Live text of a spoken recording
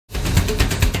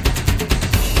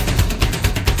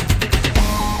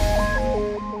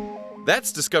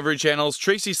That's Discovery Channel's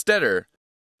Tracy Staedter.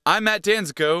 I'm Matt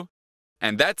Danzico,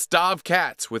 and that's Dov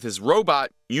Katz with his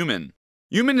robot, Human.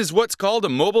 Human is what's called a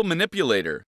mobile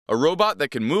manipulator, a robot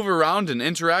that can move around and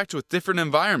interact with different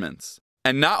environments.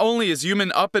 And not only is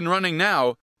Human up and running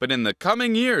now, but in the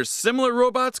coming years, similar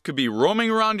robots could be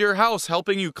roaming around your house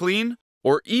helping you clean,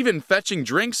 or even fetching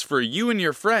drinks for you and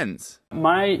your friends.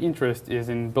 My interest is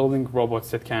in building robots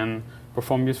that can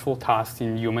perform useful tasks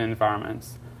in human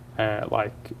environments,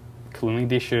 like cleaning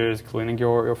dishes, cleaning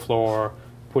your floor,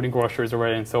 putting groceries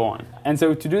away, and so on. And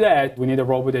so to do that, we need a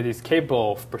robot that is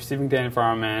capable of perceiving the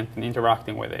environment and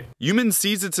interacting with it. Human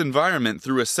sees its environment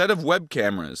through a set of web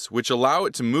cameras, which allow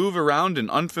it to move around in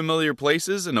unfamiliar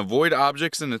places and avoid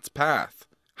objects in its path.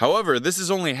 However, this is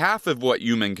only half of what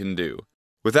Human can do.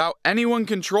 Without anyone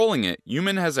controlling it,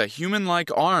 Human has a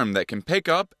human-like arm that can pick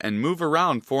up and move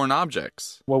around foreign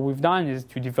objects. What we've done is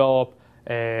to develop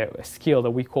a skill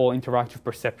that we call interactive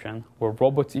perception, where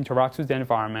robots interact with the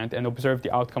environment and observe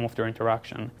the outcome of their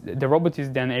interaction. The robot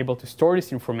is then able to store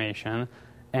this information,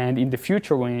 and in the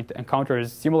future, when it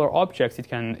encounters similar objects, it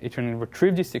can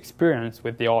retrieve this experience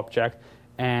with the object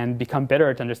and become better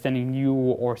at understanding new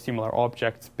or similar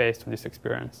objects based on this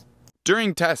experience.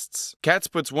 During tests, Katz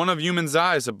puts one of Human's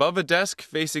eyes above a desk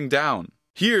facing down.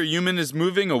 Here, Human is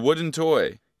moving a wooden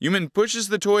toy. Human pushes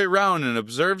the toy around and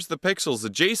observes the pixels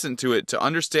adjacent to it to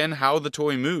understand how the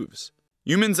toy moves.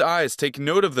 Human's eyes take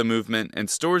note of the movement and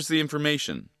stores the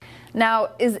information. Now,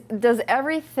 does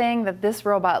everything that this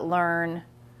robot learn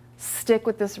stick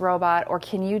with this robot, or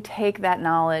can you take that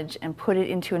knowledge and put it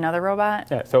into another robot?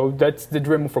 Yeah, so that's the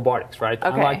dream of robotics, right?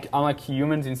 Okay. Unlike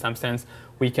humans in some sense,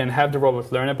 we can have the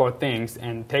robot learn about things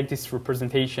and take this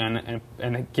representation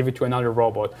and give it to another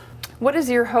robot. What is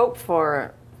your hope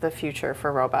for the future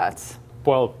for robots?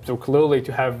 Well, so clearly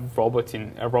to have a robot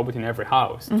in every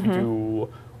house to do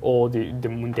all the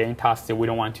mundane tasks that we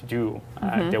don't want to do.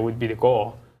 That would be the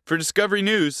goal. For Discovery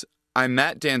News, I'm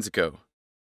Matt Danzico.